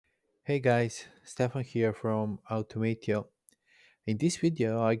Hey guys, Stefan here from Automatio. In this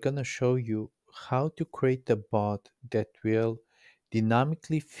video, I'm gonna show you how to create a bot that will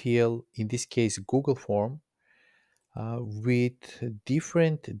dynamically fill, in this case, Google form with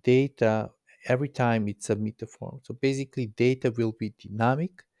different data every time it submits a form. So basically, data will be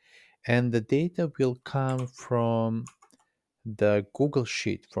dynamic, and the data will come from the Google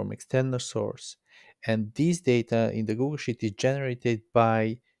Sheet from external source. And this data in the Google Sheet is generated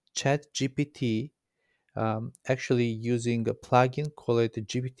by ChatGPT, actually using a plugin called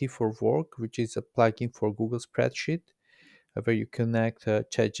GPT for Work, which is a plugin for Google Spreadsheet, where you connect a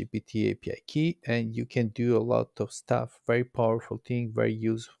ChatGPT API key and you can do a lot of stuff. Very powerful thing, very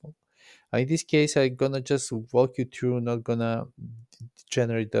useful. In this case, I'm gonna just walk you through, not gonna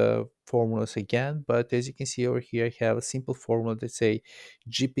generate the formulas again, but as you can see over here, I have a simple formula that say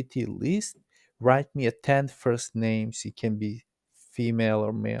GPT list, write me a 10 first names, it can be female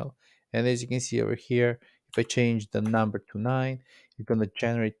or male. And as you can see over here, if I change the number to 9, it's gonna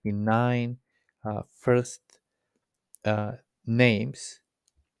generate me 9 first uh, names,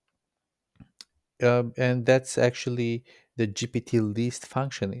 and that's actually the GPT list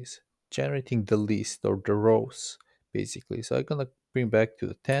function is generating the list or the rows basically. So I'm gonna bring back to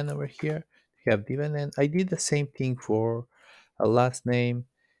the 10 over here. We have given, and I did the same thing for a last name.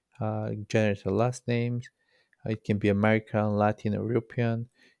 Generate a last names. It can be American, Latin, or European.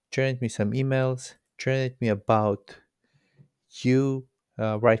 Generate me some emails. Generate me about you.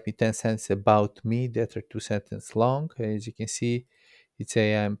 Write me 10 sentences about me that are 2 sentences long. As you can see, it's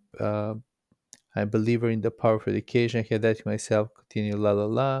a I'm a believer in the power of education. I had that to myself. Continue, la la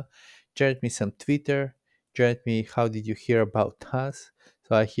la. Generate me some Twitter. Generate me, how did you hear about us?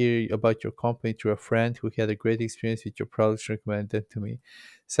 So I hear about your company through a friend who had a great experience with your products recommended to me.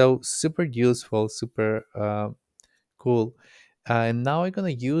 So super useful, super cool. And now I'm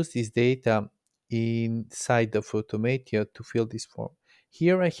going to use this data inside of Automatio to fill this form.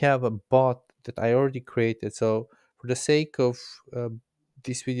 Here I have a bot that I already created. So for the sake of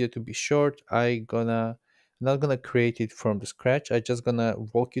this video to be short, I'm not gonna create it from the scratch. I just gonna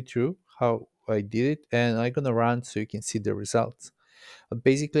walk you through how I did it, and I'm gonna run so you can see the results.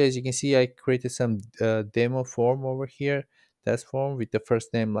 Basically, as you can see, I created some demo form over here, test form with the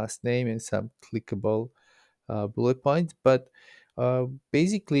first name, last name, and some clickable bullet points. But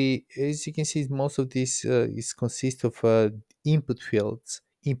basically, as you can see, most of this is consist of input fields,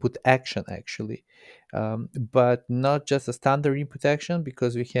 input action actually, but not just a standard input action,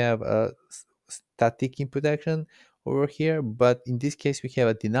 because we have a static input action over here. But in this case, we have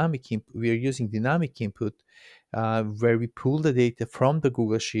a dynamic input. We are using dynamic input, where we pull the data from the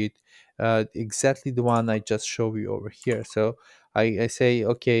Google Sheet, exactly the one I just showed you over here. So I say,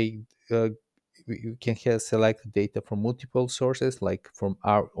 okay, uh, we can have select data from multiple sources, like from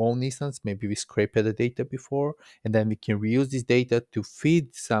our own instance. Maybe we scraped the data before, and then we can reuse this data to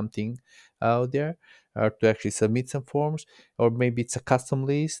feed something out there, or to actually submit some forms. Or maybe it's a custom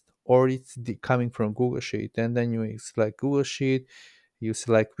list, or it's coming from Google Sheet. And then you select Google Sheet, you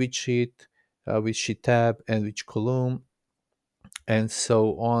select which sheet tab, and which column, and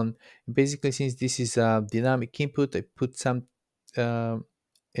so on. Basically, since this is a dynamic input, I put some um,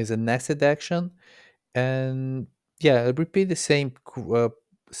 as a nested action. And yeah, I repeat the same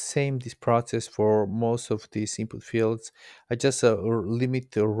this process for most of these input fields. I just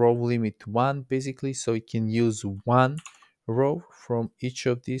limit the row limit to one, basically, so you can use one row from each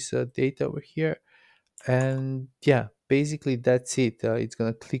of these data over here. And yeah, basically that's it. It's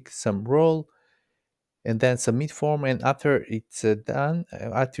gonna click some roll and then submit form. And after it's done,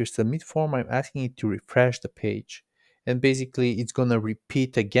 after submit form, I'm asking it to refresh the page. And basically it's going to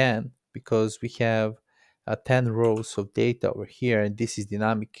repeat again, because we have 10 rows of data over here, and this is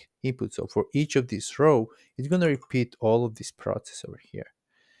dynamic input. So for each of these row, it's going to repeat all of this process over here.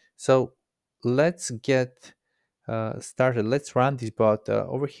 So let's get started. Let's run this bot.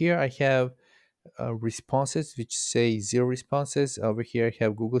 Over here I have responses which say 0 responses. Over here I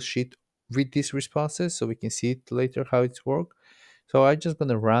have Google Sheet with these responses, so we can see it later how it's work. So I'm just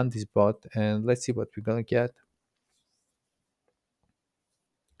gonna run this bot and let's see what we're gonna get.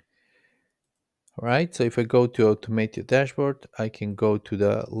 All right, so if I go to Automatio dashboard, I can go to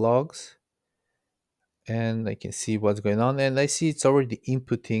the logs and I can see what's going on, and I see it's already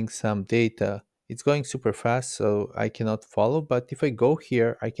inputting some data. It's going super fast, so I cannot follow. But if I go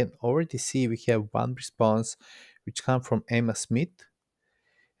here, I can already see we have one response which come from Emma Smith.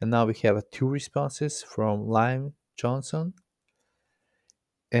 And now we have two responses from Lime Johnson.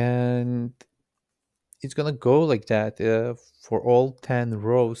 And it's going to go like that for all 10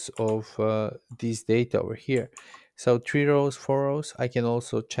 rows of these data over here. So 3 rows, 4 rows, I can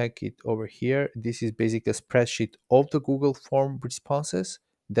also check it over here. This is basically a spreadsheet of the Google form responses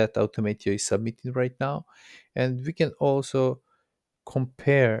that Automatio is submitting right now. And we can also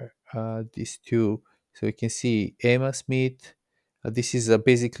compare these two. So you can see Emma Smith. This is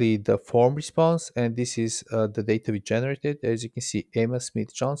basically the form response, and this is the data we generated. As you can see, Emma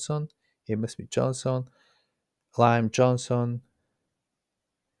Smith Johnson, Lime Johnson,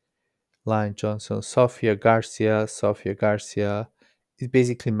 Lime Johnson, Sophia Garcia is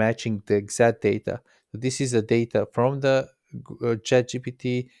basically matching the exact data. So this is the data from the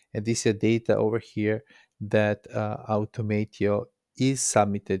ChatGPT, and this is the data over here that Automatio is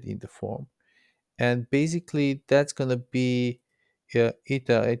submitted in the form. And basically, that's gonna be it.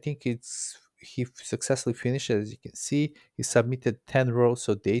 I think it's he successfully finished. As you can see, he submitted 10 rows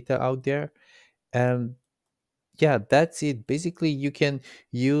of data out there, and yeah, that's it. Basically, you can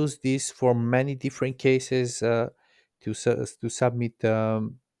use this for many different cases to submit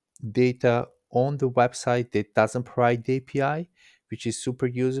data on the website that doesn't provide the API, which is super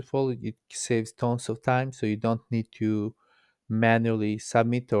useful. It saves tons of time, so you don't need to manually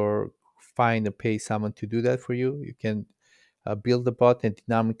submit or find or pay someone to do that for you. You can build a bot and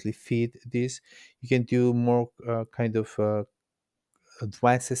dynamically feed this. You can do more kind of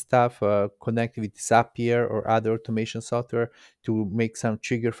advanced stuff, connect with Zapier or other automation software to make some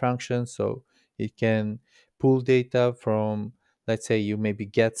trigger functions. So it can pull data from, let's say you maybe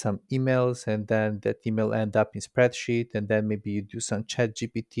get some emails and then that email end up in spreadsheet, and then maybe you do some chat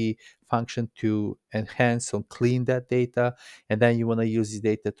GPT function to enhance or clean that data, and then you want to use this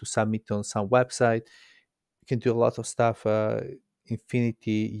data to submit on some website. You can do a lot of stuff,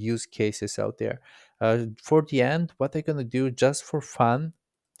 infinity use cases out there. For the end, what I'm gonna do just for fun,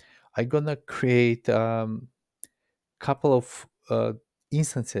 I'm gonna create couple of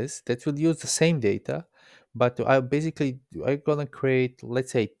instances that will use the same data, but I'm gonna create,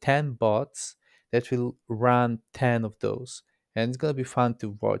 let's say, 10 bots that will run 10 of those, and it's gonna be fun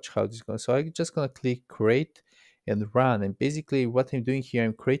to watch how this goes. So I'm just gonna click create and run, and basically what I'm doing here,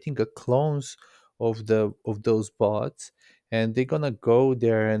 I'm creating a clones of those bots, and they're gonna go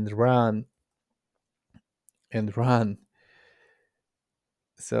there and run.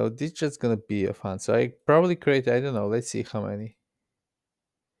 So this just gonna be a fun. So I probably create, I don't know, let's see how many.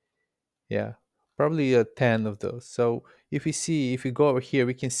 Yeah, probably 10 of those. So if we go over here,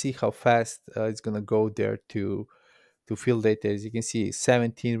 we can see how fast it's gonna go there to fill data. As you can see,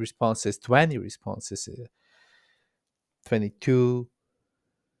 17 responses, 20 responses, 22,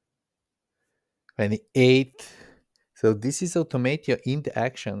 28. So this is Automatio in the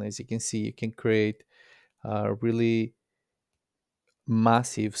action. As you can see, you can create really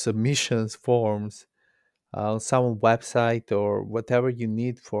massive submissions forms on some website or whatever you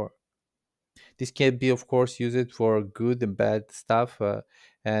need for. This can be, of course, used for good and bad stuff.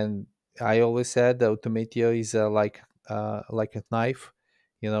 And I always said that Automatio is like a knife.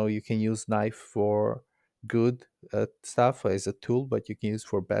 You know, you can use knife for good stuff as a tool, but you can use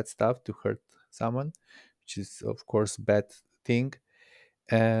for bad stuff to hurt someone, which is, of course, bad thing.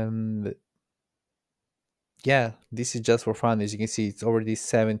 And yeah, this is just for fun. As you can see, it's already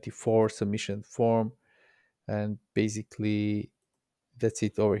 74 submission form, and basically that's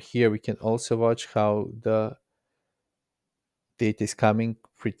it over here. We can also watch how the data is coming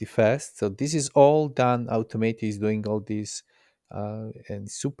pretty fast. So this is all done. Automatio is doing all this,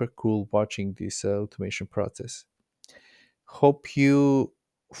 and super cool watching this automation process. Hope you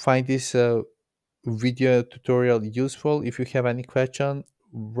find this video tutorial useful. If you have any question,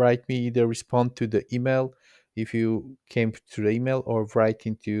 write me, either respond to the email if you came to the email, or write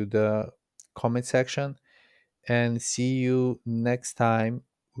into the comment section. And see you next time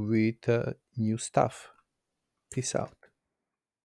with new stuff. Peace out.